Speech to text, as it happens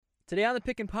Today on the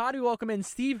Pick and Pod, we welcome in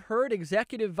Steve Hurd,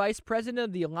 Executive Vice President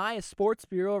of the Elias Sports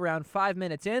Bureau, around 5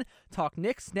 minutes in. Talk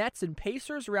Knicks, Nets, and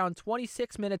Pacers around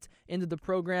 26 minutes into the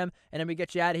program. And then we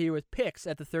get you out of here with picks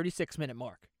at the 36-minute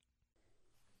mark.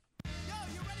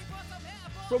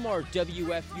 From our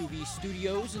WFUV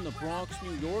studios in the Bronx,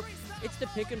 New York, it's the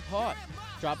Pick and Pod.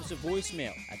 Drop us a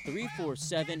voicemail at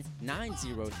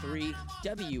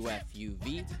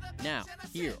 347-903-WFUV. Now,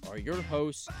 here are your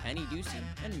hosts, Kenny Ducey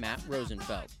and Matt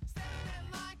Rosenfeld.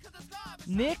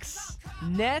 Knicks,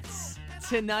 Nets,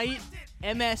 tonight,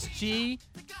 MSG,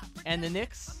 and the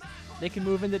Knicks, they can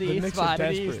move into the eighth spot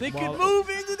in the East. They can move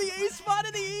into the eighth spot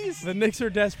in the East. The Knicks are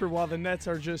desperate while the Nets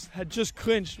had just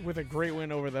clinched with a great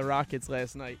win over the Rockets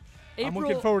last night. I'm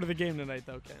looking forward to the game tonight,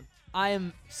 though, Ken. I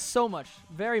am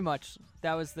very much,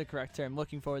 that was the correct term,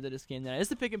 looking forward to this game tonight. It's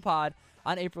the Pick and Pod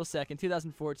on April 2nd,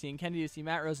 2014. Kenny Ducey,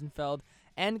 Matt Rosenfeld,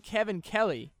 and Kevin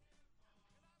Kelly.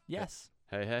 Yes.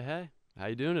 Hey. How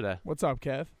you doing today? What's up,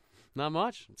 Kev? Not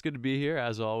much. It's good to be here,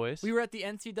 as always. We were at the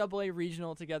NCAA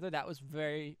Regional together. That was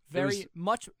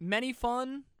many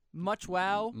fun, much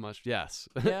wow. Yes.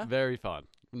 Yeah. Very fun.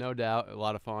 No doubt. A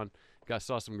lot of fun. Guys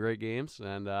saw some great games,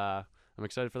 and I'm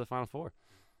excited for the Final Four.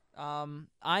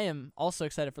 I am also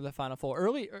excited for the Final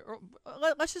Four.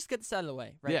 Let's just get this out of the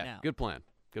way now. Yeah, good plan.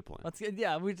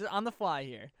 We're just on the fly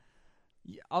here.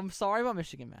 Yeah, I'm sorry about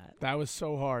Michigan, Matt. That was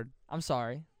so hard. I'm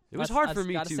sorry. It was hard for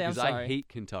me, too, because I hate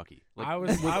Kentucky. I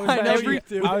was actually at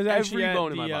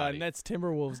the Nets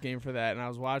Timberwolves game for that, and I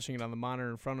was watching it on the monitor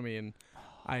in front of me, and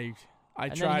I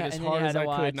tried as hard as I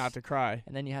could not to cry.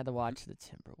 And then you had to watch the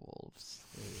Timberwolves.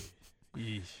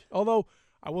 Yeesh. Although,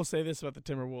 I will say this about the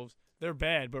Timberwolves. They're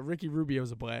bad, but Ricky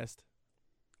Rubio's a blast.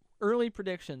 Early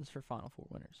predictions for Final Four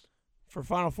winners. For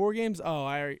Final Four games? Oh,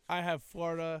 I have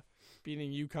Florida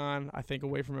beating UConn, I think,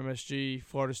 away from MSG.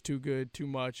 Florida's too good, too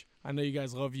much. I know you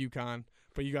guys love UConn,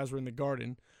 but you guys were in the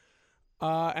Garden.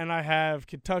 And I have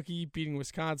Kentucky beating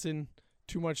Wisconsin.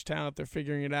 Too much talent. They're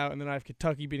figuring it out. And then I have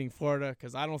Kentucky beating Florida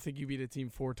because I don't think you beat a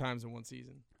team 4 times in one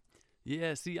season.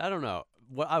 Yeah, see, I don't know.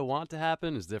 What I want to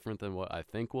happen is different than what I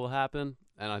think will happen.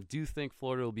 And I do think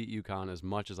Florida will beat UConn as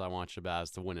much as I want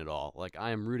Shabazz to win it all. Like,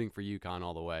 I am rooting for UConn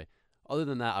all the way. Other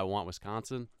than that, I want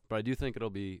Wisconsin, but I do think it'll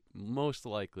be most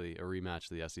likely a rematch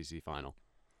to the SEC final.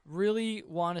 Really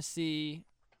want to see,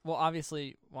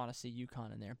 obviously want to see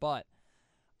UConn in there, but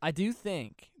I do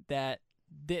think that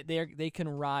they can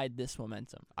ride this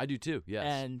momentum. I do too, yes.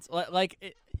 And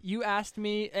you asked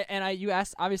me, and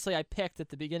obviously I picked at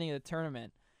the beginning of the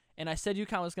tournament, and I said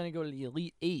UConn was going to go to the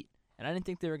Elite Eight, and I didn't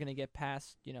think they were going to get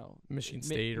past, Michigan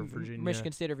State or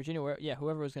Virginia.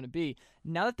 Whoever it was going to be.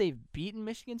 Now that they've beaten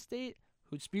Michigan State,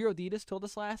 who Spiro Ditas told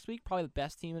us last week, probably the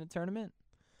best team in the tournament.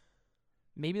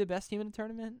 Maybe the best team in the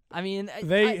tournament. I mean,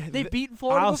 they've beaten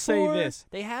Florida I'll before. say this.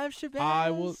 They have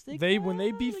Shabazz. When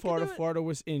they beat Florida, Florida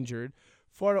was injured.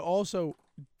 Florida also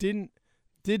did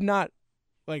not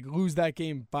lose that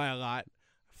game by a lot.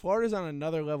 Florida's on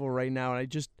another level right now,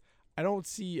 and I don't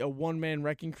see a one-man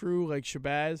wrecking crew like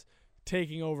Shabazz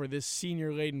taking over this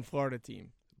senior-laden Florida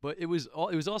team. But it was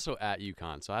also at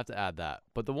UConn, so I have to add that.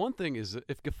 But the one thing is,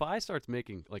 if Giffey starts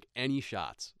making any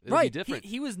shots, it'll be different.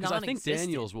 He was non-existent. I think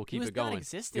Daniels will keep it going.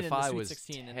 Giffey was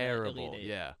terrible.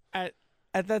 Yeah. At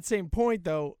that same point,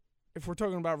 though, if we're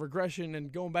talking about regression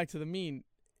and going back to the mean,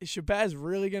 is Shabazz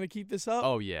really going to keep this up?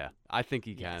 Oh yeah, I think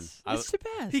he can. Yes. It's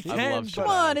Shabazz. He can. Come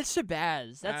on, it's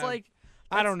Shabazz.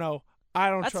 I don't know. I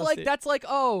don't trust it. That's like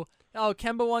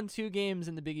Kemba won 2 games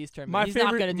in the Big East tournament. He's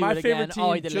not going to do it again.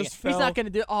 Oh, he did it again. He's not going to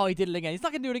do it. Oh, he did it again. He's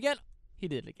not going to do it again. He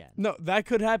did it again. No, that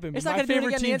could happen. It's not going to do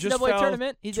it again in the NCAA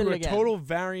tournament. He did it again. A total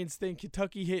variance thing.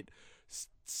 Kentucky hit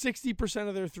 60%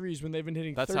 of their threes when they've been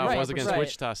hitting 30%. That's how it was against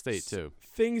Wichita State, too.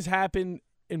 Things happen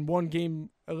in one-game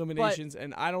eliminations,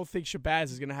 and I don't think Shabazz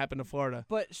is going to happen to Florida.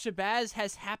 But Shabazz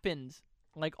has happened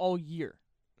all year.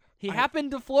 He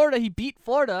happened to Florida. He beat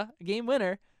Florida, a game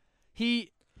winner.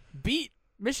 He beat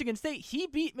Michigan State. He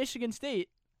beat Michigan State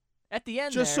at the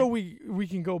end. So we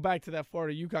can go back to that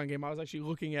Florida UConn game. I was actually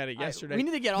looking at it yesterday. We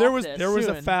need to get there off was this There was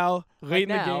soon. a foul late in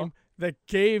the now. game that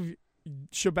gave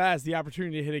Shabazz the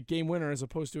opportunity to hit a game winner as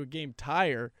opposed to a game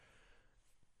tire.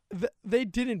 They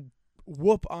didn't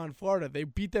whoop on Florida. They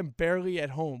beat them barely at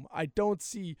home. I don't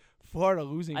see Florida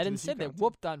losing. I didn't say they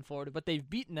whooped on Florida, but they've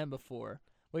beaten them before,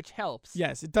 which helps.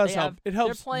 Yes, it does help. It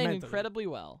helps. They're playing mentally. incredibly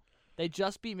well. They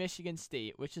just beat Michigan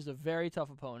State, which is a very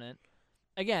tough opponent.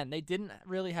 Again, they didn't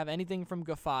really have anything from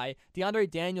Giffey.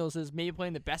 DeAndre Daniels is maybe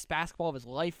playing the best basketball of his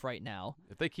life right now.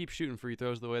 If they keep shooting free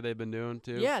throws the way they've been doing,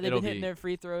 too, yeah, they've been hitting their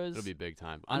free throws. It'll be big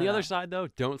time. On the other side, though,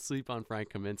 don't sleep on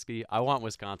Frank Kaminsky. I want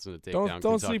Wisconsin to take down Kentucky.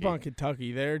 Don't sleep on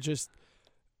Kentucky.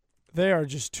 They are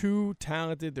just too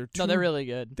talented. They're really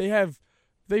good.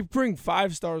 They bring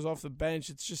 5 stars off the bench.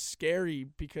 It's just scary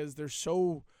because they're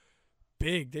so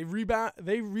big. They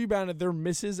rebounded their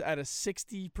misses at a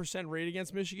 60% rate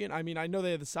against Michigan. I mean, I know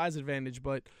they have the size advantage,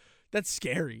 but that's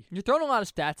scary. You're throwing a lot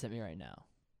of stats at me right now.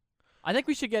 I think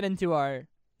we should get into our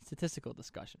statistical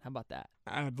discussion. How about that?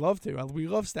 I'd love to. We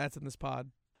love stats in this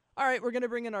pod. All right, we're going to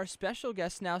bring in our special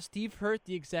guest now, Steve Hurt,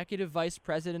 the Executive Vice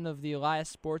President of the Elias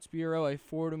Sports Bureau, a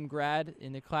Fordham grad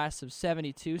in the class of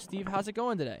 72. Steve, how's it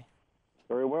going today?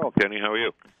 Very well, Kenny. How are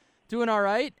you? Doing all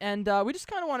right, and we just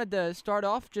kind of wanted to start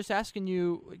off just asking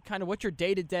you kind of what your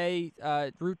day-to-day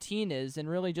routine is and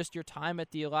really just your time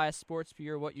at the Elias Sports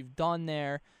Bureau, what you've done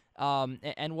there,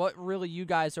 and what really you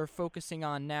guys are focusing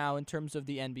on now in terms of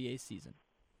the NBA season.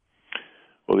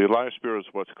 Well, the Elias Bureau is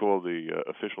what's called the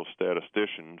official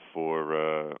statistician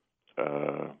for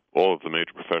all of the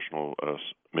major professional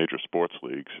major sports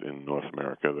leagues in North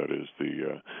America. That is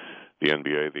the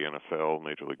NBA, the NFL,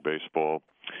 Major League Baseball,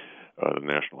 the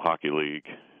National Hockey League,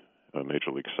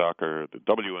 Major League Soccer, the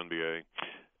WNBA,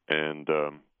 and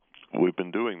we've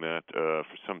been doing that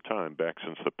for some time, back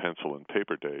since the pencil and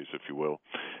paper days, if you will.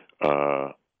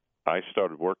 I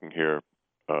started working here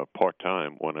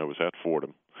part-time when I was at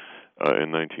Fordham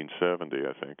in 1970,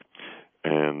 I think,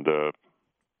 and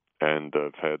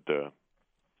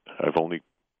I've only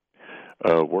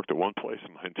worked at one place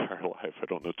in my entire life. I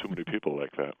don't know too many people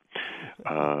like that.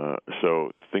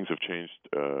 So things have changed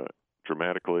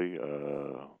dramatically.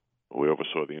 We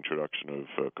oversaw the introduction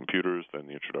of computers, then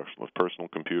the introduction of personal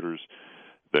computers,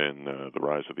 then the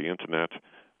rise of the Internet,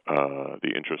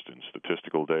 the interest in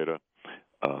statistical data.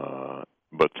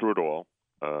 But through it all,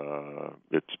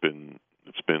 it's been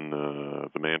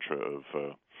the mantra of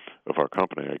our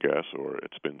company, I guess, or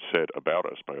it's been said about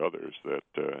us by others that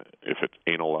if it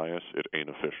ain't Elias, it ain't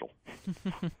official.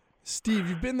 Steve,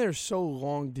 you've been there so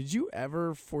long. Did you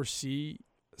ever foresee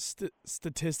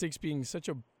statistics being such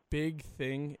a big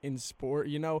thing in sport?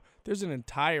 You know, there's an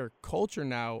entire culture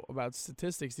now about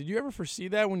statistics. Did you ever foresee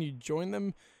that when you joined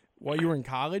them while you were in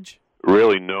college?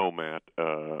 Really, no, Matt.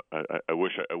 I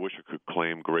wish I could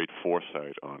claim great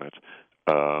foresight on it.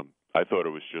 I thought it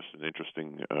was just an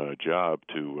interesting job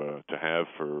to have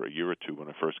for a year or two when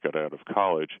I first got out of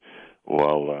college,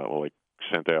 while I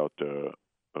sent out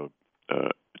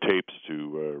tapes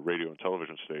to radio and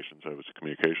television stations. I was a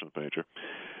communications major,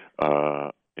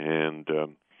 and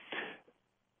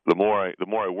the more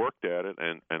I worked at it,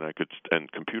 and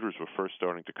computers were first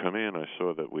starting to come in, I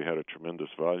saw that we had a tremendous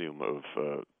volume of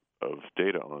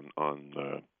data on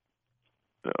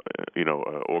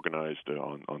organized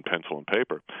on pencil and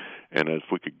paper, and if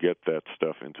we could get that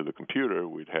stuff into the computer,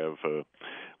 we'd have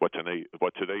what today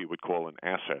you would call an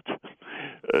asset.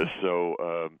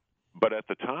 But at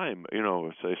the time,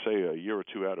 as they say, a year or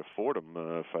two out of Fordham,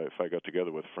 if I got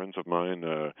together with friends of mine,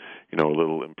 a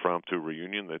little impromptu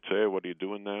reunion, they'd say, hey, "What are you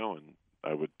doing now?" And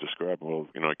I would describe, well,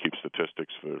 I keep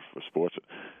statistics for sports.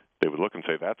 They would look and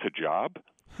say, "That's a job?"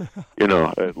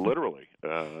 Literally.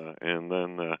 And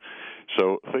then,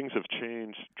 so things have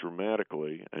changed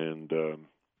dramatically, and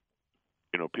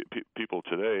people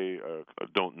today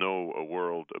don't know a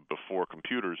world before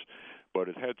computers, but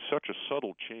it had such a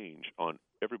subtle change on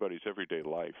everybody's everyday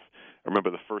life. I remember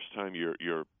the first time your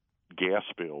gas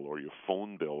bill or your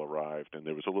phone bill arrived, and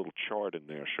there was a little chart in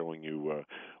there showing you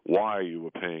why you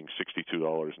were paying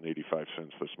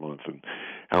 $62.85 this month, and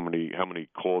how many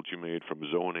calls you made from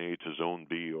Zone A to Zone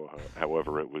B, or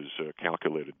however it was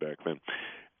calculated back then.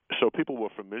 So people were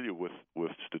familiar with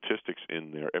statistics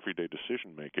in their everyday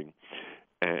decision making,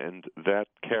 and that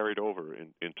carried over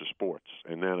into sports.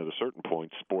 And then at a certain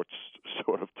point, sports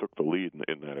sort of took the lead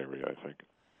in that area, I think.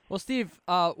 Well, Steve,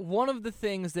 one of the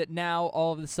things that now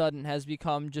all of a sudden has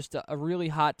become just a really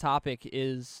hot topic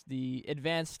is the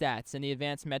advanced stats and the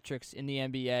advanced metrics in the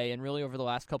NBA, and really over the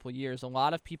last couple of years, a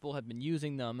lot of people have been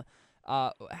using them.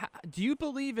 Do you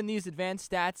believe in these advanced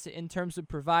stats in terms of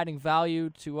providing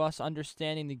value to us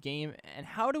understanding the game, and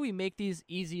how do we make these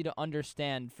easy to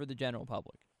understand for the general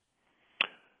public?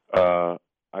 I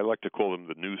like to call them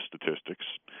the new statistics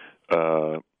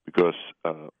because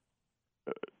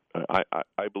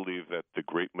I believe that the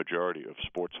great majority of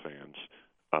sports fans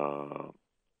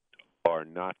are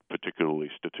not particularly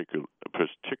statistically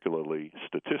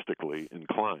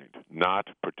inclined. Not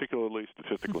particularly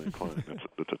statistically inclined.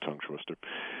 That's a tongue twister.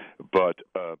 But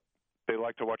they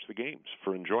like to watch the games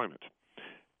for enjoyment.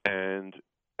 And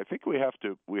I think we have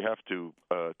to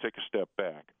take a step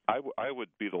back. I would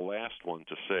be the last one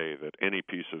to say that any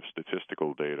piece of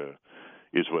statistical data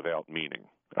is without meaning.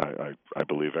 I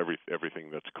believe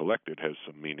everything that's collected has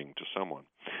some meaning to someone.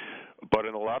 But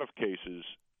in a lot of cases,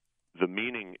 the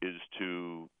meaning is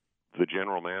to the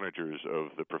general managers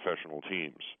of the professional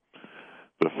teams,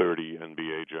 the 30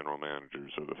 NBA general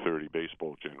managers, or the 30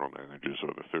 baseball general managers,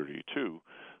 or the 32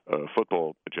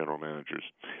 football general managers,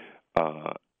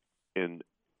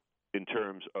 in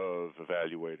terms of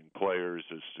evaluating players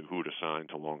as to who to sign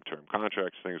to long-term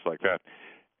contracts, things like that.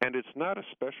 And it's not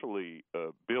especially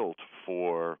built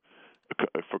for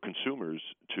consumers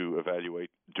to evaluate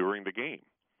during the game.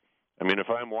 I mean, if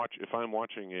I'm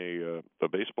watching a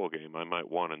baseball game, I might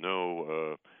want to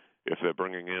know if they're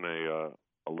bringing in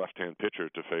a left-hand pitcher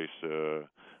to face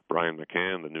Brian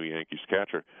McCann, the new Yankees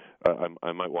catcher.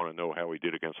 I might want to know how he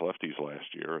did against lefties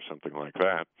last year or something like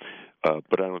that.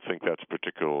 But I don't think that's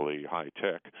particularly high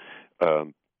tech.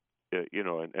 And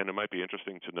it might be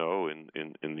interesting to know in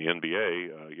the NBA,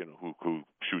 who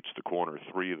shoots the corner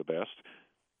three the best.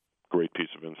 Great piece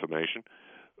of information.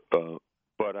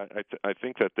 But I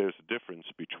think that there's a difference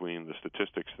between the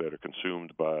statistics that are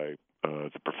consumed by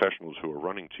the professionals who are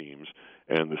running teams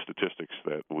and the statistics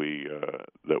that we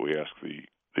ask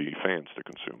the fans to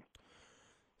consume.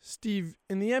 Steve,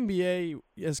 in the NBA,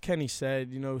 as Kenny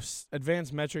said,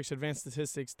 advanced metrics, advanced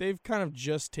statistics, they've kind of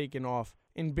just taken off.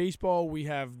 In baseball, we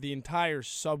have the entire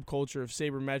subculture of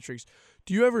sabermetrics.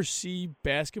 Do you ever see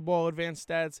basketball advanced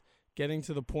stats getting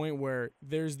to the point where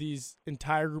there's these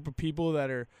entire group of people that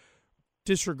are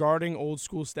disregarding old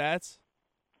school stats?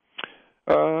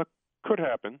 Could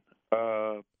happen,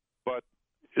 but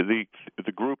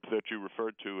the group that you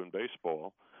referred to in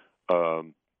baseball,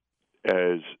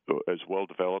 as well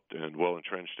developed and well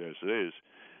entrenched as it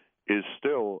is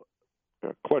still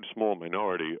quite a small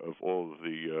minority of all of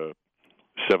the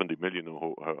 70 million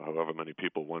or however many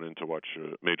people went in to watch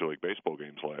Major League Baseball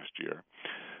games last year.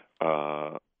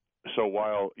 So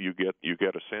while you get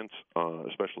a sense,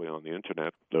 especially on the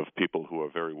internet, of people who are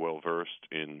very well versed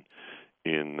in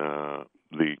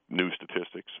the new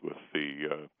statistics with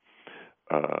the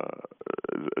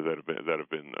that have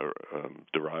been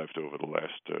derived over the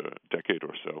last decade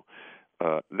or so,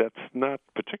 that's not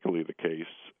particularly the case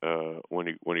when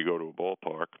you go to a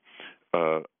ballpark.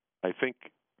 I think.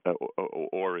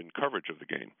 Or in coverage of the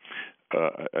game,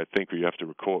 I think we have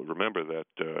to remember that,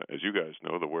 as you guys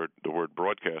know, the word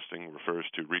broadcasting refers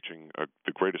to reaching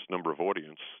the greatest number of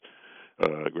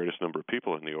greatest number of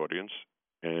people in the audience,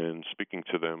 and speaking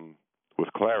to them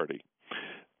with clarity,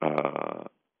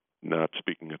 not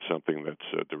speaking at something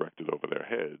that's directed over their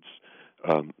heads.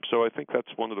 So I think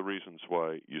that's one of the reasons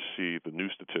why you see the new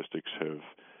statistics have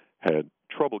had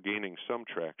trouble gaining some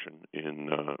traction in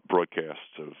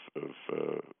broadcasts of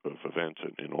events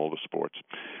in all the sports.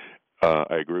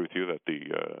 I agree with you that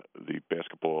the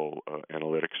basketball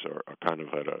analytics are kind of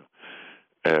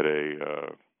at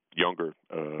a younger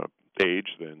age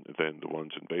than the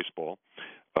ones in baseball.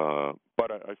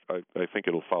 But I think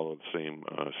it'll follow the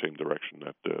same direction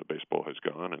that baseball has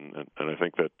gone, and I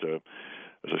think that,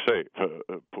 as I say,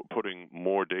 putting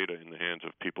more data in the hands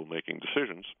of people making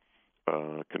decisions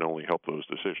can only help those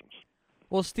decisions.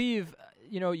 Well, Steve,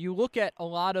 you look at a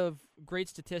lot of great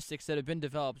statistics that have been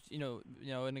developed.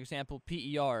 An example,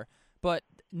 PER, but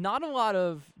not a lot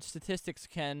of statistics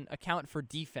can account for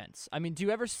defense. I mean, do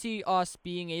you ever see us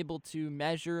being able to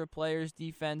measure a player's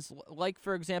defense? Like,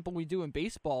 for example, we do in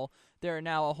baseball. There are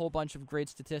now a whole bunch of great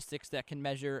statistics that can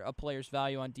measure a player's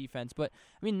value on defense. But,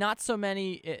 I mean, not so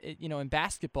many, in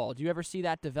basketball. Do you ever see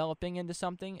that developing into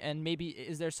something? And maybe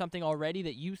is there something already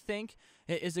that you think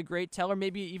is a great teller,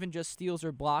 maybe even just steals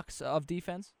or blocks of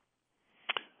defense?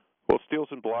 Well, steals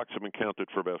and blocks have been counted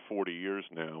for about 40 years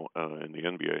now in the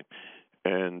NBA.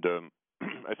 And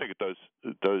I think it does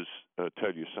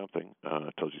tell you something.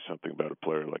 It tells you something about a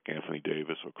player like Anthony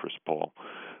Davis or Chris Paul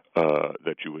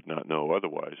that you would not know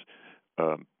otherwise.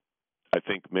 I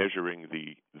think measuring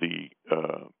the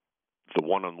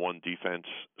one-on-one defense,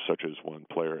 such as when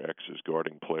player X is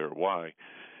guarding player Y,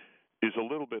 is a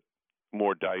little bit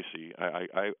more dicey.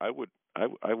 I would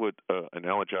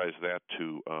analogize that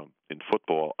to in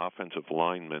football, offensive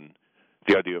linemen.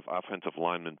 The idea of offensive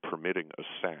linemen permitting a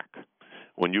sack.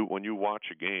 When you watch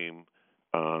a game,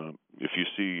 if you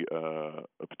see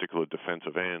a particular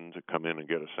defensive end come in and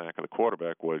get a sack of the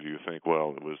quarterback, what do you think?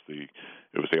 Well, it was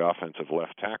the offensive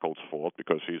left tackle's fault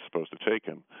because he's supposed to take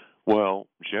him. Well,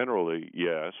 generally,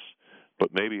 yes, but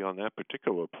maybe on that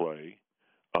particular play,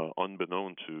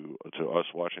 unbeknown to us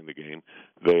watching the game,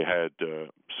 they had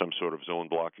some sort of zone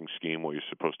blocking scheme where you're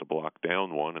supposed to block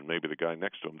down one, and maybe the guy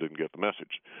next to him didn't get the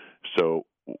message. So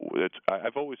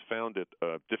I've always found it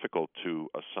difficult to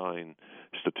assign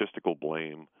statistical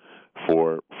blame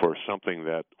for something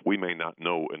that we may not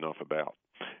know enough about.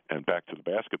 And back to the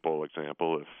basketball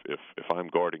example, if I'm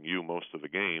guarding you most of the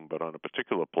game, but on a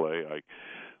particular play,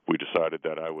 we decided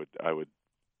that I would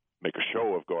make a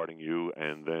show of guarding you,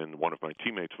 and then one of my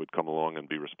teammates would come along and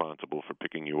be responsible for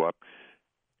picking you up,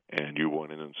 and you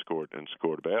went in and scored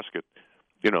a basket.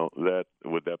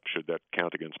 Should that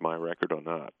count against my record or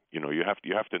not? You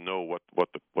have to know what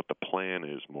the plan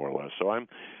is, more or less. So I'm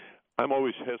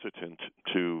always hesitant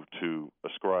to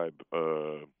ascribe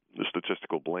the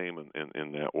statistical blame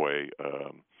in that way,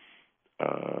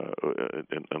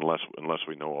 unless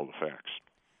we know all the facts.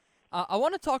 I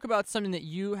want to talk about something that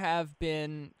you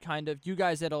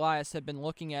guys at Elias have been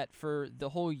looking at for the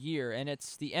whole year, and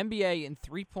it's the NBA in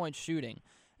three-point shooting.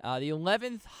 The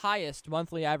 11th highest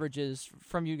monthly averages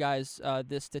from you guys,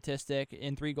 this statistic,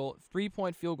 in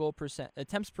three-point field goal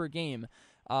attempts per game,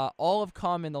 all have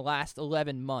come in the last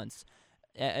 11 months,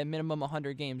 at minimum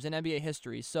 100 games in NBA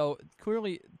history. So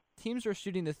clearly teams are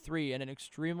shooting the three at an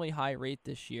extremely high rate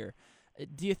this year.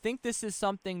 Do you think this is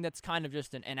something that's kind of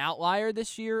just an outlier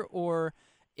this year, or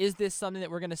is this something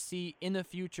that we're going to see in the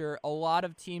future, a lot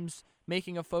of teams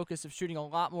making a focus of shooting a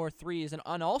lot more threes?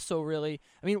 And also, really,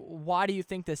 why do you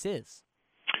think this is?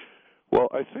 Well,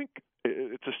 I think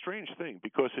it's a strange thing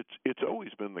because it's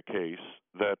always been the case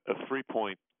that a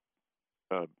three-point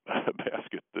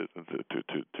basket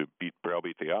to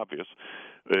browbeat the obvious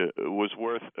was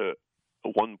worth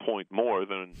 1 point more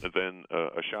than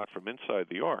a shot from inside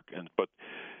the arc. But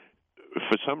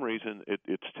for some reason,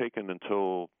 it's taken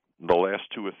until the last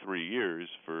 2 or 3 years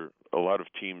for a lot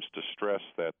of teams to stress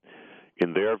that,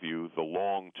 in their view, the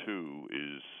long two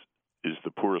is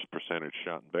the poorest percentage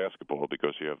shot in basketball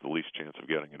because you have the least chance of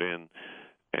getting it in,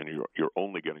 and you're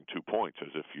only getting 2 points,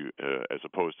 as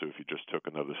opposed to if you just took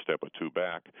another step or two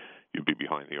back, you'd be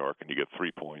behind the arc and you get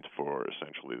 3 points for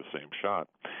essentially the same shot.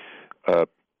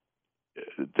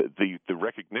 The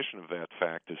recognition of that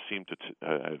fact has seemed to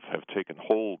have taken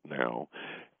hold now,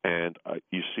 and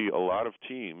you see a lot of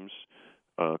teams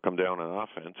come down on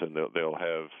offense, and they'll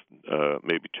have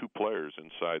maybe 2 players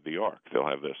inside the arc. They'll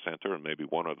have their center and maybe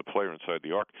one other player inside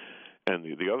the arc, and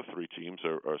the other 3 teams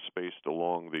are spaced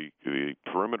along the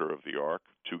perimeter of the arc,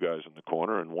 2 guys in the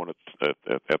corner and one at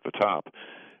the top.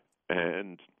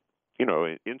 And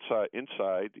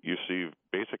inside you see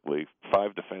basically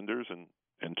 5 defenders and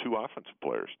 2 offensive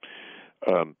players.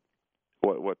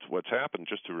 What's happened,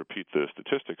 just to repeat the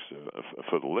statistics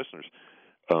for the listeners,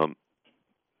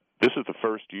 this is the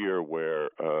first year where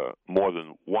more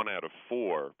than 1 out of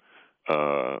 4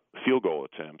 field goal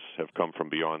attempts have come from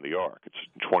beyond the arc. It's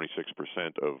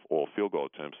 26% of all field goal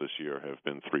attempts this year have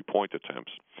been three-point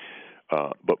attempts.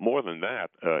 But more than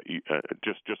that,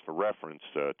 just for reference,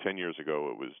 10 years ago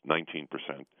it was 19%,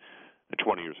 and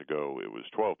 20 years ago it was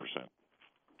 12%.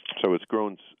 So it's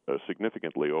grown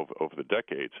significantly over the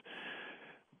decades,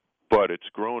 but it's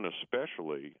grown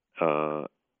especially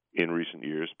in recent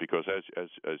years because,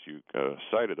 as you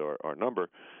cited our number,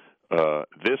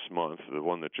 this month, the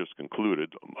one that just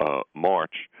concluded,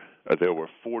 March, there were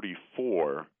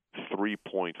 44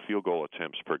 three-point field goal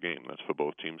attempts per game. That's for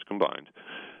both teams combined,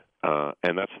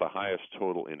 and that's the highest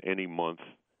total in any month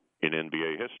in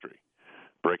NBA history,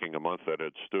 breaking a month that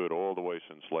had stood all the way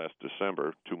since last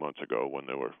December, 2 months ago, when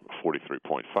there were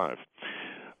 43.5.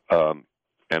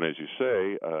 And as you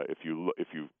say,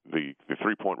 the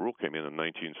three-point rule came in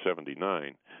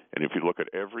 1979, and if you look at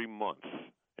every month,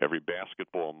 every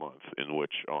basketball month in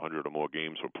which 100 or more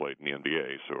games were played in the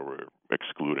NBA, so we're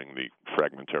excluding the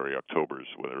fragmentary Octobers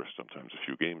where there are sometimes a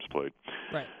few games played.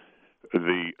 Right.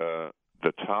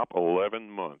 The top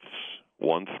 11 months,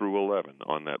 1 through 11,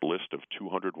 on that list of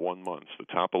 201 months, the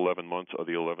top 11 months are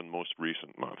the 11 most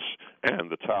recent months, and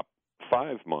the top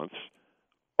 5 months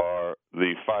are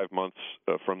the 5 months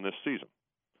from this season: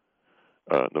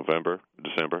 November,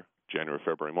 December, January,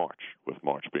 February, March, with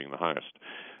March being the highest.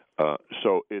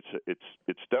 So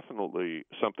it's definitely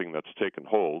something that's taken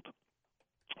hold,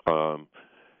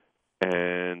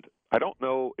 and I don't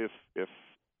know if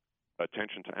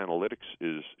attention to analytics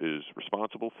is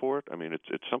responsible for it. I mean,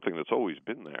 it's something that's always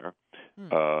been there.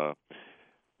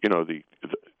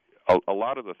 A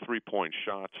lot of the three-point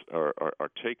shots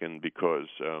are taken because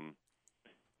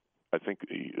I think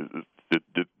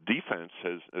the defense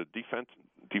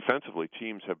defensively,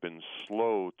 teams have been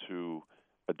slow to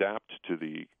adapt to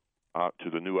the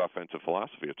new offensive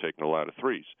philosophy of taking a lot of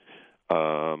threes,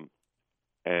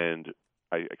 and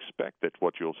I expect that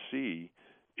what you'll see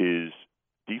is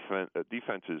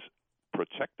defenses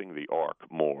protecting the arc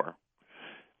more,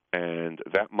 and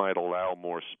that might allow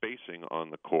more spacing on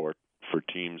the court for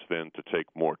teams then to take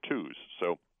more twos.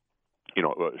 So,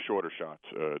 shorter shots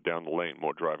down the lane,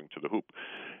 more driving to the hoop.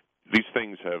 these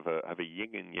things have a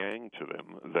yin and yang to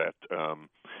them that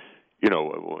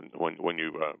when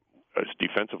you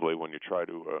defensively, when you try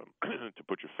to to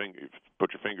put your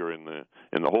finger in the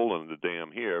hole in the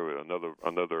dam here, another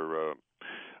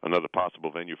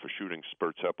possible venue for shooting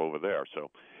spurts up over there.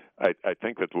 So I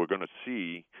think that we're going to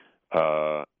see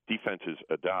defenses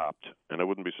adopt, and I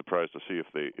wouldn't be surprised to see if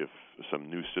some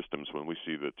new systems, when we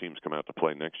see the teams come out to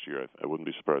play next year, I wouldn't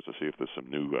be surprised to see if there's some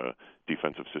new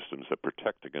defensive systems that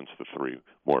protect against the three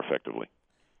more effectively.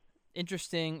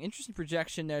 Interesting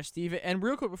projection there, Steve. And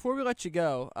real quick, before we let you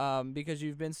go, because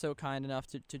you've been so kind enough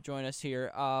to join us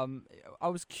here, I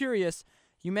was curious.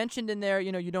 You mentioned in there,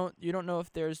 you don't know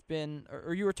if there's been,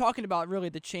 or you were talking about really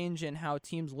the change in how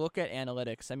teams look at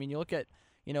analytics. I mean, you look at,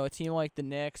 a team like the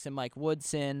Knicks and Mike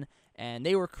Woodson, and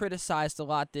they were criticized a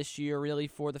lot this year, really,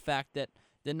 for the fact that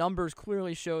the numbers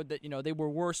clearly showed that, they were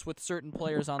worse with certain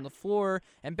players on the floor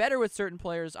and better with certain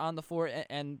players on the floor,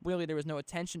 and really there was no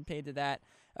attention paid to that.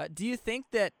 Do you think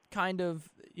that kind of,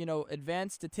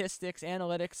 advanced statistics,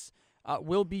 analytics,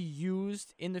 will be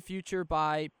used in the future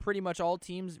by pretty much all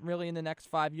teams really in the next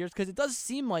 5 years? Because it does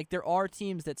seem like there are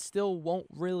teams that still won't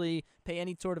really pay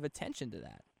any sort of attention to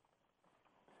that.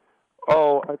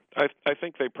 Oh, I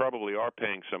think they probably are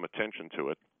paying some attention to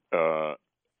it.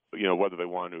 Whether they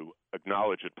want to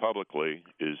acknowledge it publicly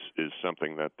is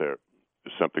something that they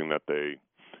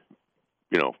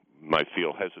might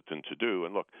feel hesitant to do.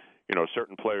 And look,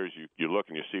 certain players you look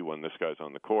and you see when this guy's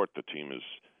on the court, the team is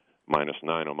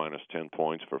 -9 or -10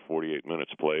 points for 48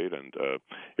 minutes played, and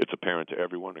it's apparent to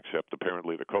everyone except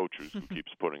apparently the coach who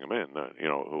keeps putting them in,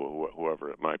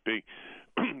 whoever it might be.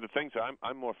 The things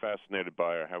I'm more fascinated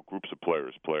by are how groups of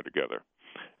players play together,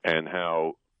 and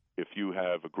how if you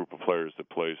have a group of players that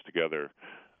plays together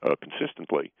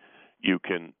consistently, your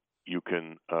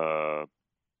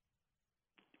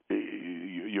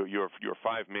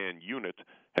 5-man unit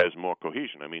has more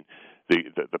cohesion. I mean,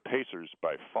 the Pacers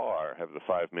by far have the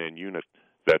 5-man unit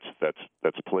that's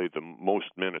played the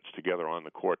most minutes together on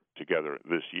the court together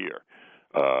this year.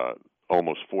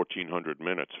 Almost 1,400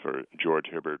 minutes for George,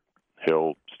 Hibbert,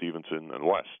 Hill, Stevenson, and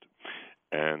West,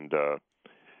 and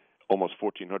almost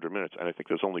 1,400 minutes. And I think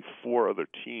there's only 4 other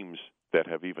teams that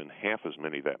have even half as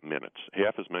many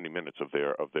minutes of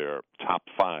their top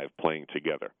 5 playing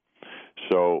together.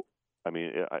 So, I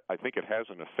mean, I think it has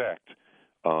an effect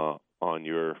on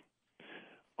your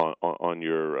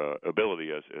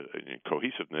ability as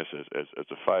cohesiveness as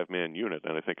a 5-man unit,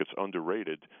 and I think it's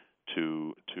underrated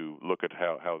to look at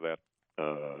how that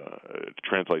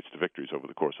translates to victories over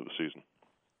the course of the season.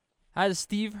 Hi, this is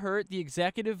Steve Hurt, the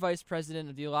Executive Vice President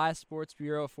of the Elias Sports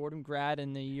Bureau, Fordham grad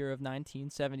in the year of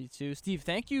 1972. Steve,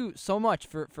 thank you so much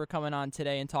for coming on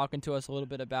today and talking to us a little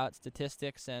bit about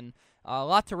statistics, and a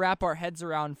lot to wrap our heads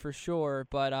around for sure,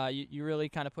 but you really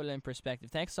kind of put it in perspective.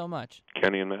 Thanks so much.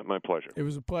 Kenny and Matt, my pleasure. It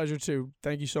was a pleasure, too.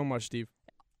 Thank you so much, Steve.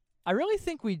 I really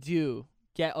think we do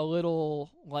get a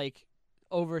little,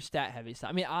 over stat heavy.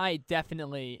 I mean, I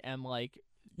definitely am,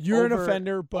 You're an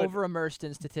offender, but over immersed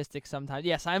in statistics sometimes.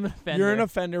 Yes, I'm an offender. You're an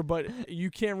offender, but we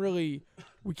can't really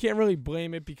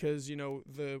blame it because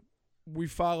we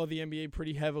follow the NBA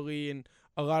pretty heavily, and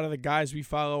a lot of the guys we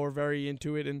follow are very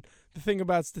into it. And the thing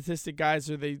about statistic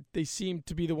guys are they seem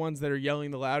to be the ones that are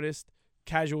yelling the loudest.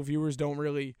 Casual viewers don't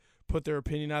really put their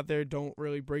opinion out there, don't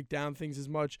really break down things as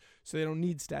much, so they don't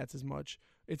need stats as much.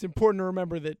 It's important to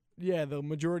remember that the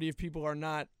majority of people are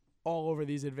not all over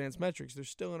these advanced metrics. They're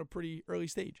still in a pretty early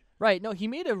stage. Right. No, he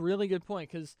made a really good point,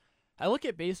 because I look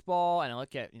at baseball and I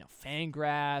look at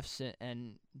Fangraphs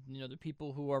and the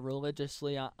people who are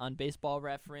religiously on Baseball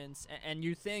Reference, and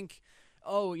you think,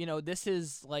 this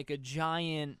is like a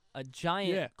giant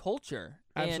culture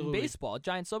absolutely. in baseball. A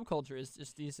giant subculture is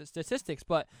just these statistics.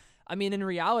 But I mean, in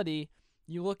reality,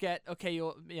 you look at,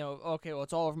 well,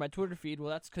 it's all over my Twitter feed. Well,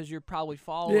 that's because you're probably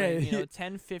following,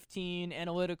 10, 15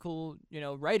 analytical,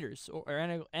 writers or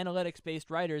analytics-based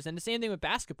writers. And the same thing with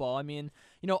basketball. I mean,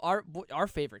 our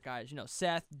favorite guys,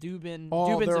 Seth, Dubin.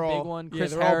 Dubin's a big one.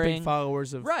 Chris they're Herring. all big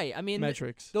followers of right. I mean,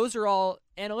 metrics. Those are all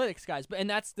analytics guys. And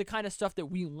that's the kind of stuff that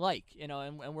we like, and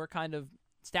we're kind of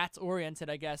stats-oriented,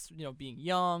 I guess, being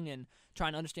young and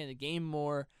trying to understand the game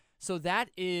more. So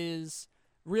that is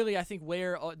really, I think,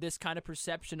 where this kind of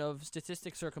perception of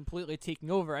statistics are completely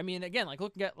taking over. I mean, again,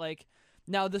 looking at,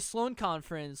 now the Sloan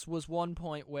Conference was one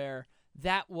point where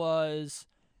that was,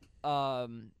 a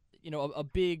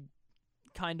big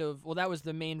kind of, that was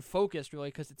the main focus, really,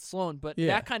 because it's Sloan, but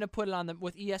that kind of put it on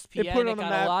with ESPN. It put it on got the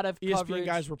map. A lot of ESPN coverage.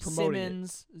 guys were promoting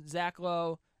Simmons, Zach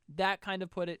Lowe, that kind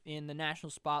of put it in the national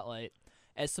spotlight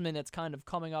as something that's kind of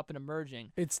coming up and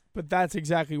emerging. But that's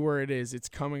exactly where it is. It's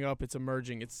coming up. It's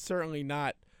emerging. It's certainly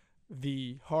not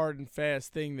the hard and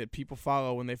fast thing that people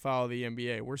follow when they follow the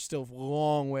NBA. We're still a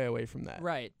long way away from that.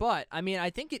 Right. But, I mean, I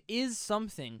think it is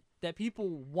something that people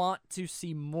want to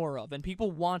see more of and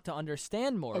people want to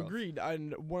understand more of. Agreed.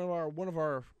 And one of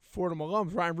our Fordham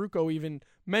alums, Ryan Rucco, even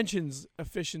mentions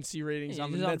efficiency ratings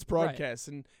on the Nets broadcast.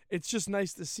 Right. And it's just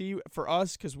nice to see for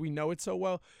us because we know it so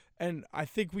well. And I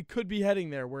think we could be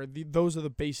heading there where those are the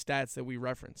base stats that we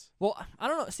reference. Well, I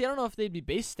don't know. See, I don't know if they'd be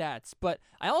base stats, but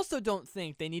I also don't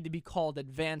think they need to be called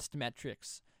advanced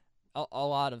metrics. A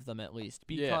lot of them, at least,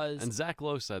 because and Zach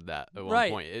Lowe said that at one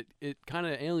point. It kind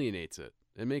of alienates it.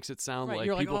 It makes it sound like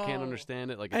people can't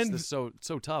understand it. Like it's so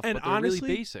tough. And but they're honestly,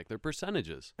 really basic. They're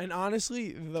percentages. And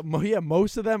honestly,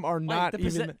 most of them are not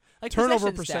even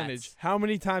turnover percentage. Stats. How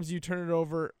many times do you turn it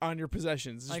over on your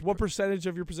possessions? Like, what percentage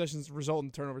of your possessions result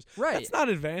in turnovers? Right. That's not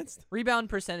advanced. Rebound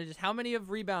percentages. How many of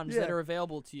rebounds that are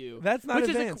available to you? That's not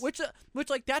advanced. Which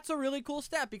that's a really cool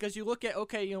stat because you look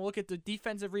at the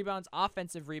defensive rebounds,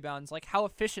 offensive rebounds. Like how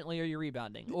efficiently are you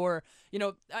rebounding? Or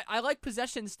I like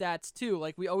possession stats too.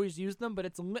 Like we always use them, but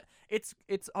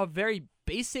it's a very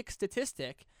basic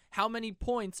statistic. How many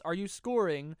points are you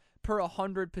scoring per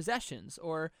 100 possessions?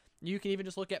 Or you can even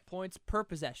just look at points per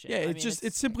possession. Yeah,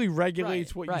 it simply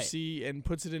regulates what you right. see and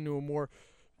puts it into a more,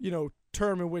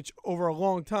 term in which over a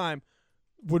long time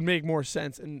would make more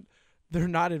sense. And they're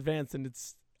not advanced. And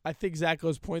I think Zach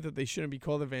Lowe's point that they shouldn't be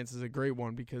called advanced is a great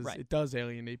one because it does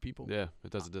alienate people. Yeah, it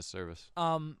does a disservice.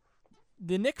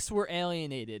 The Knicks were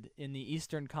alienated in the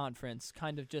Eastern Conference,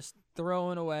 kind of just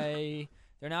thrown away.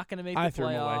 They're not going to make the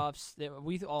playoffs.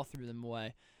 We all threw them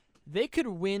away. They could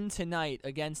win tonight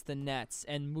against the Nets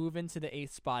and move into the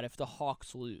 8th spot if the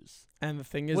Hawks lose. And the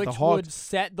thing is, which the Hawks would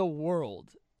set the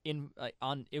world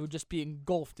it would just be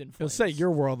engulfed in flames. It'll set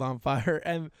your world on fire.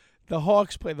 And the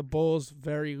Hawks play the Bulls,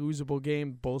 very losable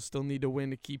game. Bulls still need to win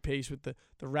to keep pace with the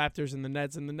Raptors and the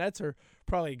Nets. And the Nets are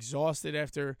probably exhausted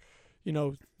after,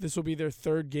 this will be their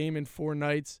 3rd game in 4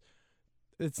 nights.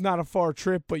 It's not a far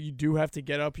trip, but you do have to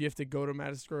get up. You have to go to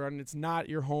Madison Square Garden. It's not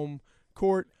your home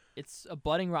court. It's a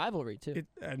budding rivalry, too.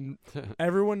 And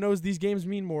everyone knows these games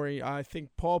mean more. I think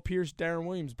Paul Pierce, Darren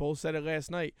Williams both said it last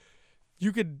night.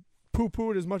 You could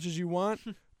poo-poo it as much as you want,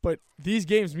 but these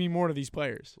games mean more to these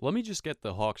players. Let me just get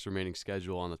the Hawks' remaining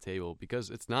schedule on the table because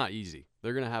it's not easy.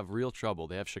 They're going to have real trouble.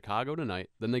 They have Chicago tonight.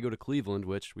 Then they go to Cleveland,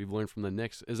 which we've learned from the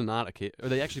Knicks is not or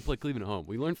they actually play Cleveland at home.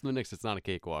 We learned from the Knicks it's not a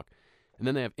cakewalk. And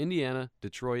then they have Indiana,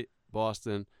 Detroit,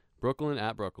 Boston, Brooklyn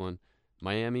at Brooklyn,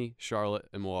 Miami, Charlotte,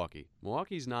 and Milwaukee.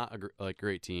 Milwaukee's not a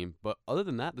great team, but other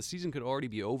than that, the season could already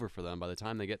be over for them by the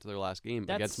time they get to their last game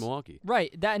against Milwaukee.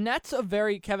 Right. That's a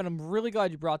very, Kevin, I'm really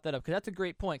glad you brought that up because that's a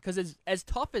great point. Because as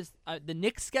tough as the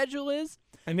Knicks' schedule is,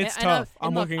 and it's tough.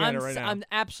 I'm looking at it right now. I'm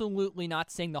absolutely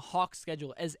not saying the Hawks'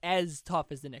 schedule is as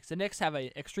tough as the Knicks. The Knicks have an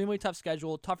extremely tough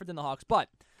schedule, tougher than the Hawks, but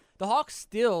the Hawks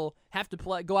still have to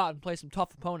go out and play some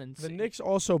tough opponents. The Knicks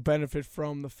also benefit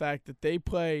from the fact that they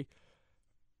play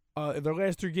their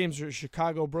last 3 games are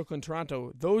Chicago, Brooklyn,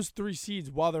 Toronto. Those 3 seeds,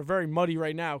 while they're very muddy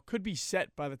right now, could be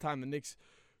set by the time the Knicks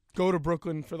go to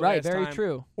Brooklyn for the last time. Right, very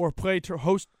true. Or play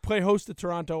host to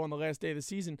Toronto on the last day of the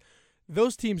season.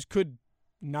 Those teams could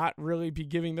not really be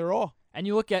giving their all. And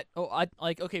you look at,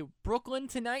 Brooklyn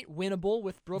tonight, winnable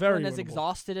with Brooklyn very as winnable.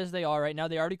 Exhausted as they are right now.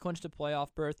 They already clinched a playoff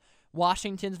berth.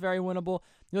 Washington's very winnable.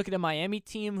 You look at a Miami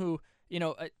team who,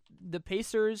 the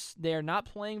Pacers, they're not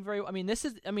playing very well. I mean,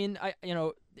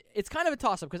 it's kind of a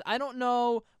toss-up because I don't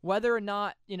know whether or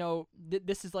not,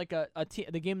 this is like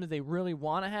the game that they really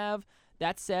want to have.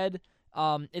 That said,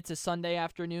 it's a Sunday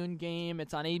afternoon game.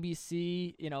 It's on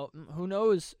ABC. Who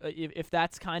knows if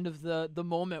that's kind of the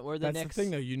moment where the Knicks that's the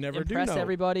thing, though. You never impress do know.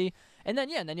 everybody. And then,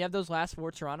 then you have those last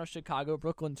 4, Toronto, Chicago,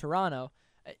 Brooklyn, Toronto.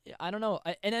 I don't know.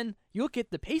 And then you look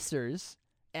at the Pacers,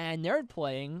 and they're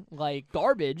playing like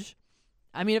garbage.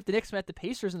 I mean, if the Knicks met the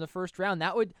Pacers in the first round,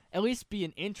 that would at least be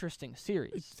an interesting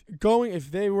series. If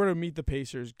they were to meet the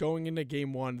Pacers going into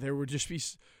Game 1, there would just be,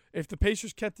 if the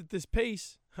Pacers kept at this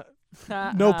pace,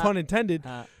 no pun intended,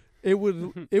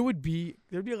 there'd be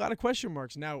a lot of question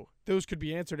marks. Now, those could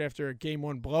be answered after a Game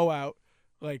 1 blowout,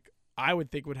 like I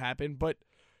would think would happen, but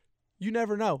you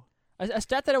never know. A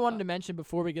stat that I wanted to mention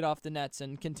before we get off the Nets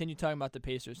and continue talking about the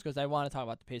Pacers, because I want to talk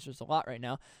about the Pacers a lot right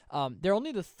now. They're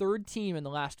only the 3rd team in the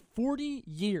last 40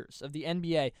 years of the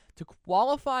NBA to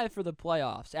qualify for the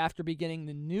playoffs after beginning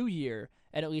the new year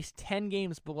at least 10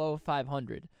 games below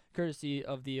 500, courtesy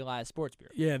of the Elias Sports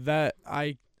Bureau. Yeah, that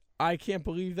I can't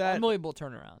believe that. Unbelievable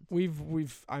turnaround.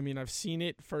 I've seen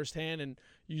it firsthand, and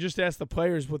you just asked the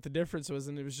players what the difference was,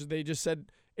 and they just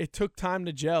said it took time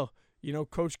to gel.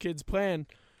 Coach Kidd's plan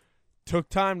took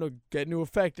time to get into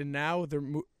effect, and now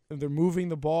they're moving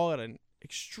the ball at an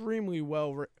extremely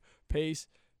well paced.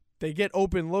 They get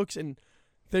open looks, and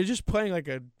they're just playing like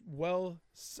a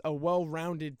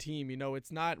well-rounded team. You know,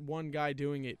 it's not one guy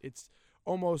doing it. It's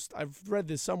almost, I've read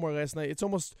this somewhere last night, it's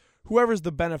almost whoever's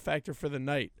the benefactor for the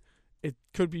night. It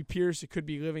could be Pierce, it could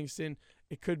be Livingston,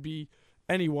 it could be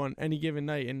anyone, any given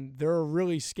night, and they're a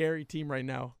really scary team right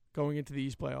now going into the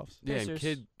East playoffs. Yeah, and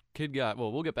Pacers. Kid got,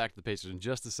 well, we'll get back to the Pacers in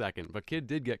just a second, but Kid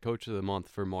did get Coach of the Month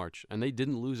for March, and they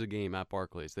didn't lose a game at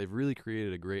Barclays. They've really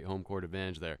created a great home court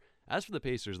advantage there. As for the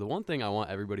Pacers, the one thing I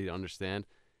want everybody to understand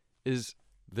is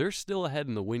they're still ahead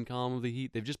in the win column of the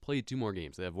Heat. They've just played 2 more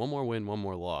games. They have 1 more win, 1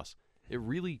 more loss. It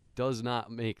really does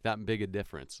not make that big a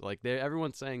difference. Like,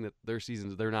 everyone's saying that their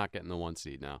seasons, they're not getting the 1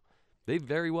 seed now. They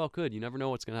very well could. You never know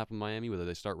what's going to happen in Miami, whether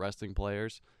they start resting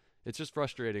players. It's just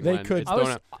frustrating. They when could.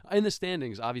 It's in the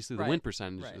standings, obviously, the Right, win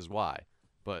percentage right. is why.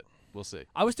 But we'll see.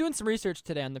 I was doing some research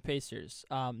today on the Pacers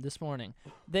this morning.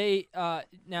 They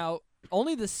now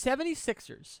only the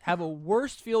 76ers have a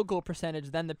worse field goal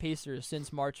percentage than the Pacers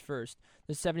since March 1st.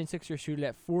 The 76ers shoot it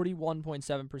at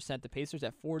 41.7%. The Pacers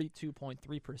at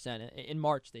 42.3%. In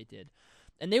March they did.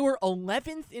 And they were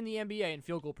 11th in the NBA in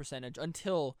field goal percentage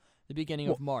until the beginning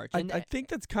of March. And I think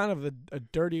that's kind of a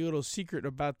dirty little secret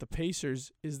about the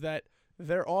Pacers is that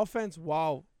their offense,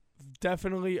 while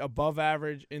definitely above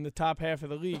average in the top half of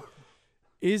the league,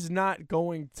 is not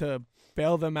going to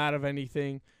bail them out of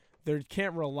anything. They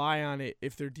can't rely on it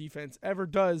if their defense ever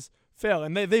does fail.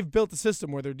 And they've built a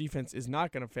system where their defense is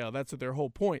not going to fail. That's their whole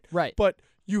point. right. But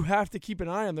you have to keep an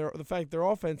eye on the fact their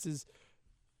offense is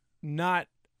not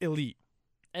elite.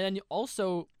 And then you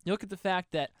look at the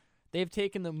fact that they've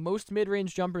taken the most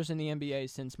mid-range jumpers in the NBA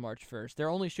since March 1st. They're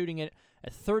only shooting it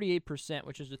at 38%,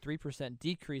 which is a 3%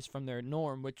 decrease from their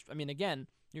norm, which, I mean, again,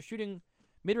 you're shooting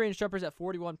mid-range jumpers at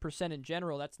 41% in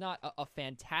general. That's not a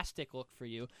fantastic look for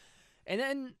you. And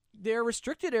then their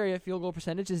restricted area field goal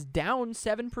percentage is down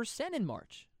 7% in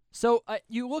March. So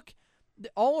you look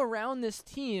all around this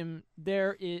team,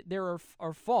 there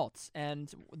are faults,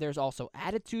 and there's also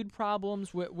attitude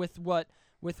problems with what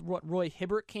Roy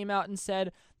Hibbert came out and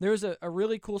said. There was a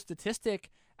really cool statistic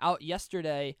out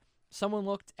yesterday. Someone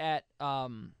looked at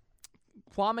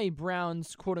Kwame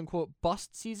Brown's quote-unquote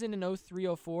bust season in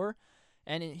 03-04,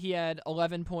 and he had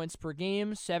 11 points per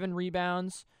game, 7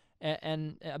 rebounds,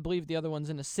 and I believe the other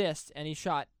one's an assist, and he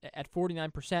shot at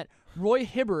 49%. Roy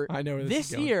Hibbert, I know where this is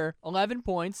this going. year, 11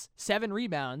 points, 7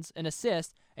 rebounds, an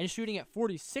assist, and shooting at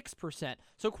 46%.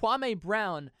 So Kwame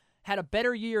Brown had a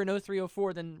better year in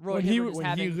 03-04 than Roy Hibbert is when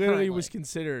having he literally currently. was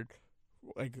considered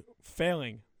like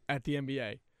failing at the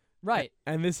NBA. Right.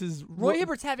 And this is Roy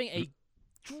Hibbert's having a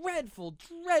dreadful,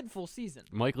 dreadful season.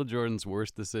 Michael Jordan's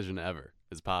worst decision ever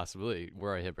is possibly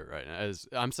Roy Hibbert right now. As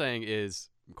I'm saying is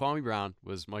Kwame Brown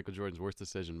was Michael Jordan's worst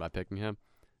decision by picking him.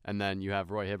 And then you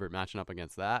have Roy Hibbert matching up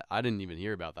against that. I didn't even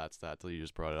hear about that stat till you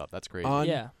just brought it up. That's crazy.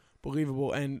 Yeah.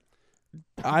 Unbelievable. And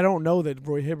I don't know that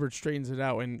Roy Hibbert straightens it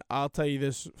out. And I'll tell you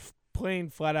this, plain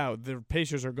flat out, the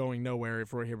Pacers are going nowhere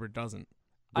if Roy Hibbert doesn't.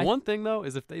 The one thing, though,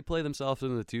 is if they play themselves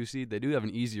into the 2 seed, they do have an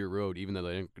easier road, even though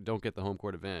they don't get the home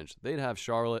court advantage. They'd have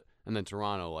Charlotte and then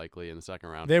Toronto likely in the second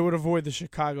round. They would avoid the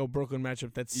Chicago-Brooklyn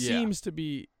matchup that Yeah. seems to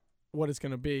be what it's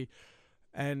going to be.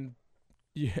 And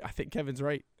yeah, I think Kevin's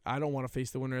right. I don't want to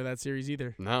face the winner of that series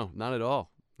either. No, not at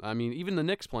all. I mean, even the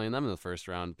Knicks playing them in the first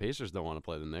round. Pacers don't want to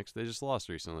play the Knicks. They just lost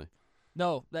recently.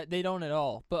 No, they don't at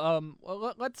all. But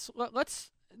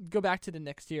let's go back to the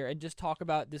next year and just talk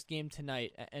about this game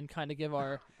tonight and kind of give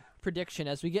our prediction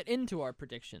as we get into our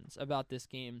predictions about this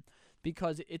game,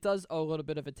 because it does owe a little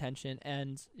bit of attention.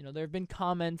 And there have been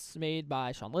comments made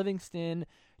by Sean Livingston,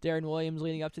 Darren Williams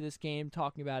leading up to this game,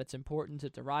 talking about its importance.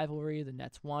 It's a rivalry. The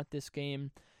Nets want this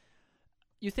game.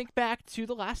 You think back to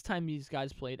the last time these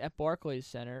guys played at Barclays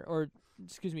Center, or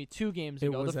 2 games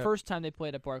ago. The first time they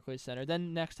played at Barclays Center.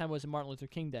 Then next time was Martin Luther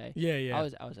King Day. Yeah.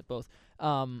 I was at both.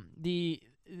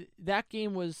 That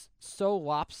game was so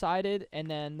lopsided, and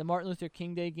then the Martin Luther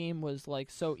King Day game was like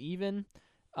so even.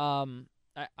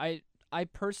 I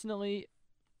personally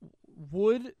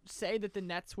would say that the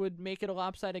Nets would make it a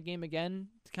lopsided game again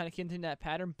to kind of continue that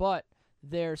pattern, but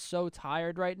they're so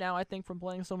tired right now, I think, from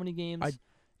playing so many games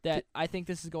that I think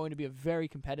this is going to be a very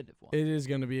competitive one. It is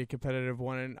going to be a competitive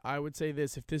one, and I would say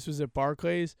this: if this was at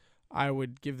Barclays, I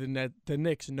would give the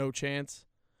Knicks no chance.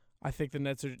 I think the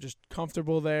Nets are just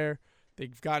comfortable there.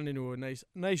 They've gotten into a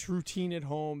nice routine at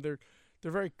home. They're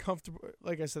very comfortable.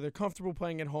 Like I said, they're comfortable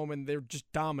playing at home, and they're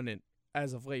just dominant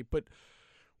as of late. But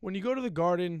when you go to the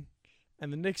Garden,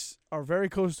 and the Knicks are very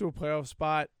close to a playoff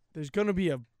spot, there's going to be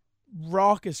a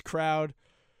raucous crowd.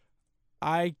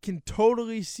 I can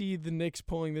totally see the Knicks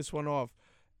pulling this one off,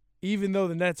 even though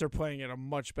the Nets are playing at a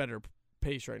much better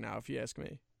pace right now, if you ask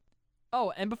me.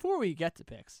 Oh, and before we get to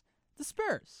picks, the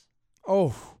Spurs.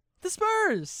 Oh, The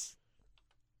Spurs.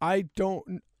 I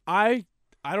don't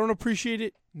appreciate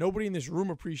it. Nobody in this room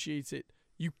appreciates it.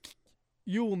 You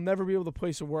will never be able to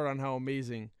place a word on how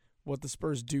amazing what the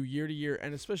Spurs do year to year,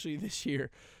 and especially this year,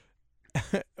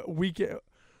 week in,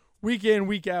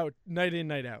 week out, night in,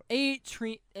 night out.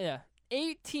 18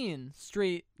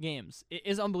 straight games. It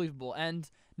is unbelievable, and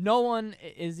no one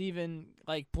is even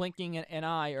like blinking an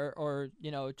eye or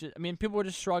people were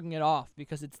just shrugging it off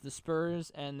because it's the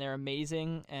Spurs and they're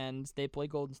amazing and they play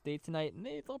Golden State tonight and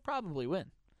they'll probably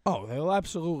win. Oh, they'll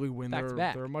absolutely win. Back to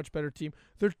back. They're a much better team.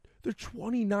 They're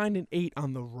 29-8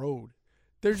 on the road.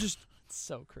 They're just It's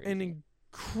so crazy. an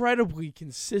incredibly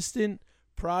consistent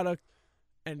product,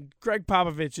 and Greg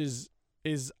Popovich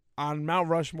is on Mount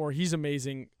Rushmore. He's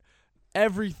amazing.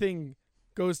 Everything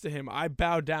goes to him. I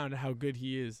bow down to how good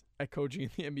he is at coaching in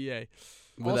the NBA.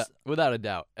 Without a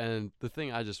doubt. And the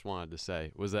thing I just wanted to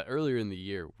say was that earlier in the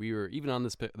year, we were even on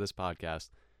this podcast,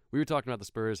 we were talking about the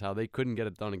Spurs, how they couldn't get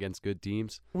it done against good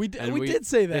teams. We did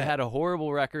say that. They had a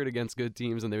horrible record against good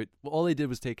teams, and all they did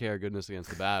was take care of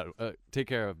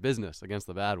business against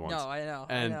the bad ones. No, I know.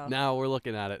 And now we're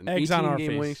looking at it. An Eggs on our 18-game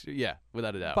face. winning streak. Yeah,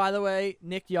 without a doubt. By the way,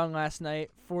 Nick Young last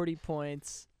night, 40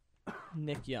 points.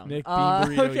 Nick Young. Nick Bean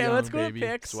Burrito okay, Young, let's go baby. to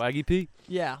picks. Swaggy P.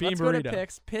 Yeah, Bean let's go to Burrito.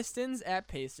 picks. Pistons at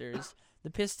Pacers. The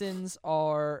Pistons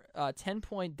are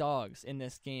 10-point dogs in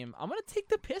this game. I'm going to take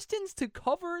the Pistons to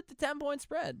cover the 10-point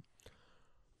spread.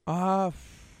 I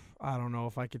don't know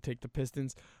if I could take the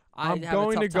Pistons. I'm have a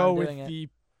going tough to go time with doing it.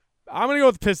 I'm going to go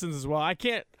with the Pistons as well. I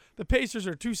can't. The Pacers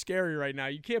are too scary right now.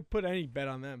 You can't put any bet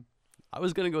on them. I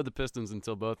was going to go with the Pistons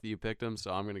until both of you picked them,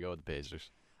 so I'm going to go with the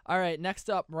Pacers. All right, next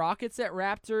up, Rockets at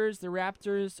Raptors. The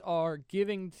Raptors are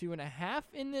giving 2.5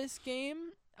 in this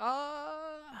game.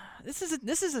 This is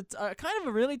a kind of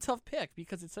a really tough pick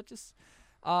because it's such a.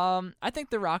 I think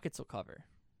the Rockets will cover.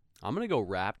 I'm going to go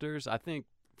Raptors. I think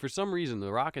for some reason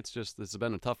the Rockets this has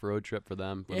been a tough road trip for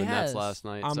them with It the Nets has. last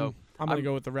night. I'm So going to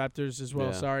go with the Raptors as well.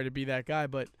 Yeah. Sorry to be that guy,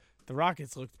 but the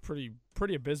Rockets looked pretty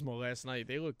abysmal last night.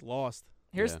 They looked lost.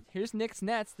 Here's Knicks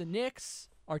Nets. The Knicks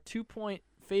are 2.5-point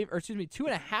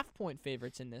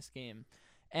favorites in this game,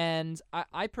 and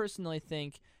I personally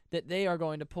think that they are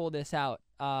going to pull this out.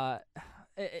 I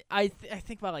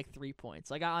think by like 3 points.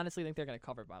 Like I honestly think they're going to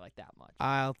cover by like that much.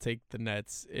 I'll take the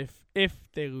Nets. If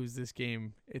they lose this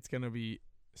game, it's going to be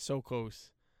so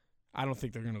close. I don't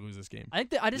think they're going to lose this game. I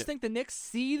just think the Knicks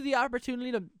see the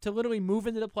opportunity to literally move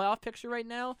into the playoff picture right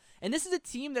now, and this is a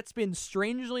team that's been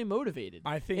strangely motivated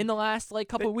I think in the last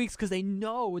couple of weeks because they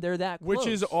know they're that close. Which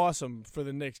is awesome for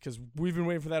the Knicks because we've been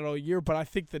waiting for that all year. But I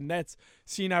think the Nets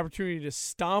see an opportunity to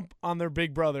stomp on their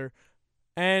big brother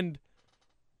and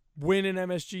win an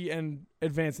MSG and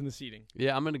advance in the seeding.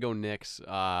 yeah, I'm going to go Knicks.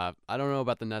 I don't know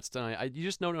about the Nets tonight. You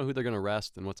just don't know who they're going to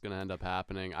rest and what's going to end up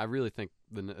happening. I really think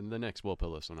the Knicks will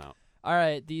pull this one out. All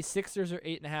right, the Sixers are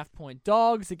 8.5-point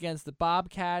dogs against the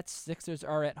Bobcats. Sixers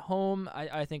are at home.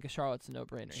 I think Charlotte's a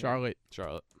no-brainer. here.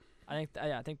 Charlotte. I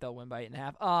think they'll win by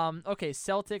 8.5. Okay,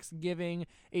 Celtics giving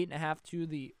 8.5 to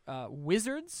the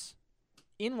Wizards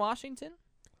in Washington.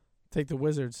 Take the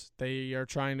Wizards. They are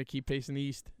trying to keep pace in the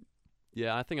East.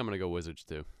 Yeah, I think I'm going to go Wizards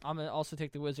too. I'm gonna also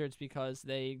take the Wizards because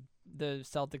the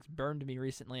Celtics burned me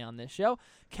recently on this show.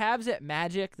 Cavs at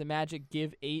Magic. The Magic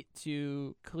give 8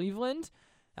 to Cleveland.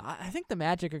 I think the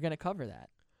Magic are gonna cover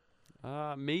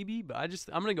that. Maybe, but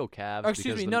I'm going to go Cavs. Or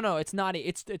excuse because me, no, it's not.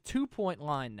 It's a 2-point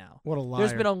line now. What a liar.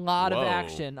 There's been a lot of Whoa.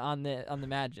 action on the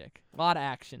Magic. A lot of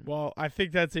action. Well, I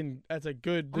think that's a good. I'm There's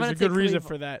gonna a good take reason Cleveland.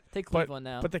 for that. Take Cleveland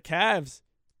now. But the Cavs,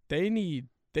 they need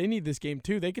this game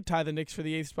too. They could tie the Knicks for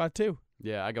the 8th spot too.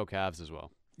 Yeah, I go Cavs as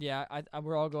well. Yeah,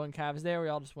 we're all going Cavs there. We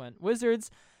all just went Wizards.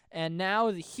 And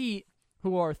now the Heat,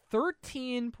 who are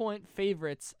 13-point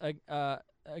favorites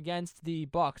against the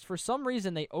Bucks. For some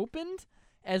reason, they opened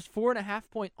as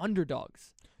 4.5-point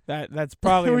underdogs. That's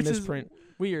probably a Which is misprint.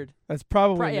 Weird. That's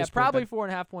probably a misprint. probably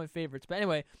 4.5-point favorites. But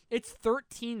anyway, it's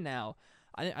 13 now.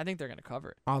 I think they're going to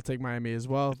cover it. I'll take Miami as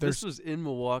well. If this was in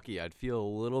Milwaukee, I'd feel a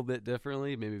little bit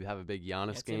differently. Maybe have a big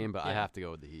Giannis game, but I have to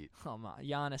go with the Heat. Oh my,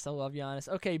 Giannis, I love Giannis.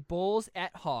 Okay, Bulls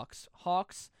at Hawks.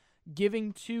 Hawks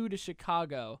giving 2 to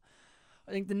Chicago.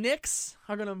 I think the Knicks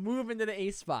are going to move into the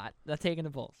 8th spot. They're taking the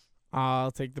Bulls.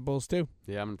 I'll take the Bulls too.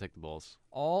 Yeah, I'm going to take the Bulls.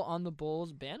 All on the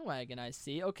Bulls bandwagon, I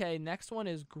see. Okay, next one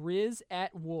is Grizz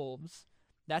at Wolves.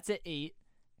 That's at 8,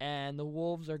 and the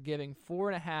Wolves are giving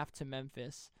 4.5 to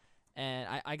Memphis. And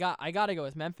I got to go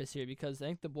with Memphis here because I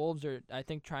think the Wolves are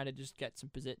trying to just get some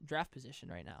draft position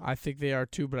right now. I think they are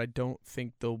too, but I don't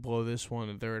think they'll blow this one.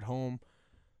 If they're at home,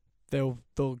 they'll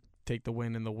take the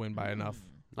win and they'll win by enough.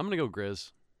 I'm going to go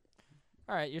Grizz.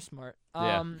 All right, you're smart.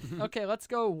 Yeah. Okay, let's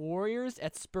go Warriors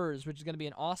at Spurs, which is going to be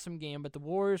an awesome game. But the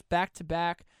Warriors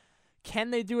back-to-back.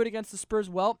 Can they do it against the Spurs?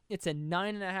 Well, it's a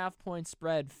 9.5-point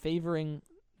spread favoring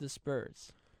the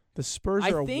Spurs. The Spurs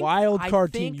I are think- a wild card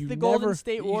I think team. the Golden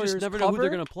State You Warriors just never know cover. who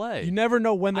they're going to play. You never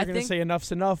know when they're I going to think- say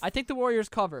enough's enough. I think the Warriors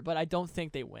cover, but I don't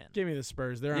think they win. Give me the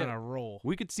Spurs. They're Yeah. on a roll.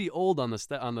 We could see old on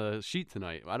the sheet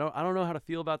tonight. I don't know how to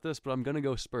feel about this, but I'm going to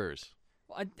go Spurs.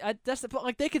 That's the point.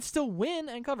 Like, they could still win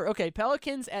and cover. Okay,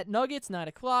 Pelicans at Nuggets, 9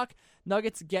 o'clock.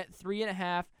 Nuggets get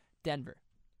 3.5. Denver.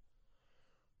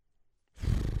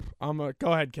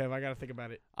 Go ahead, Kev. I got to think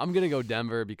about it. I'm going to go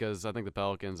Denver because I think the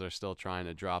Pelicans are still trying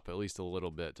to drop at least a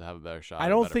little bit to have a better shot. I at a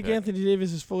don't better think pick. Anthony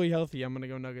Davis is fully healthy. I'm going to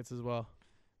go Nuggets as well.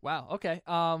 Wow. Okay.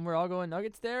 We're all going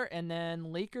Nuggets there, and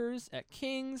then Lakers at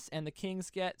Kings, and the Kings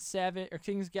get 7. Or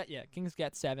Kings get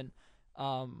 7.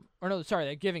 Or no, sorry,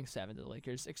 they're giving 7 to the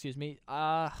Lakers. Excuse me.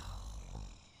 I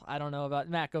don't know about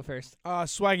Matt. Go first.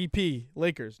 Swaggy P.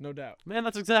 Lakers, no doubt. Man,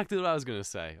 that's exactly what I was going to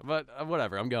say. But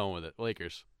whatever. I'm going with it.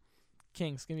 Lakers.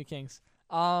 Kings. Give me Kings.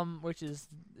 Which is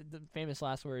the famous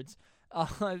last words.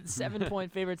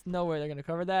 7-point favorites. No way they're going to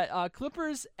cover that.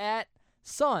 Clippers at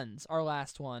Suns, our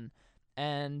last one.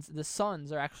 And the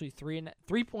Suns are actually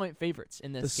 3-point favorites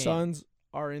in this The game. Suns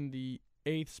are in the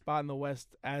 8th spot in the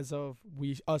West as of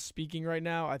us speaking right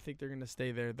now. I think they're going to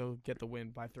stay there. They'll get the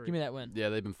win by 3. Give me that win. Yeah,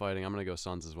 they've been fighting. I'm going to go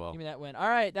Suns as well. Give me that win. All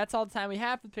right, that's all the time we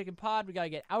have for Pick and Pod. We got to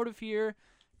get out of here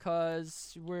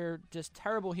because we're just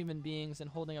terrible human beings and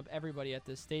holding up everybody at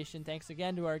this station. Thanks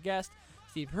again to our guest,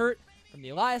 Steve Hurt from the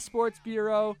Elias Sports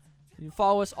Bureau. You can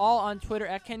follow us all on Twitter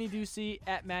at Kenny Ducey,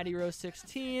 at Matty Rose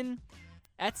 16,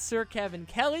 at Sir Kevin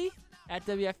Kelly, at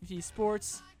WFUV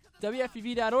Sports,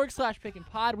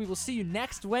 WFUV.org/pickandpod. We will see you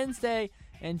next Wednesday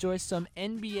and enjoy some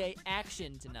NBA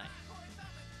action tonight.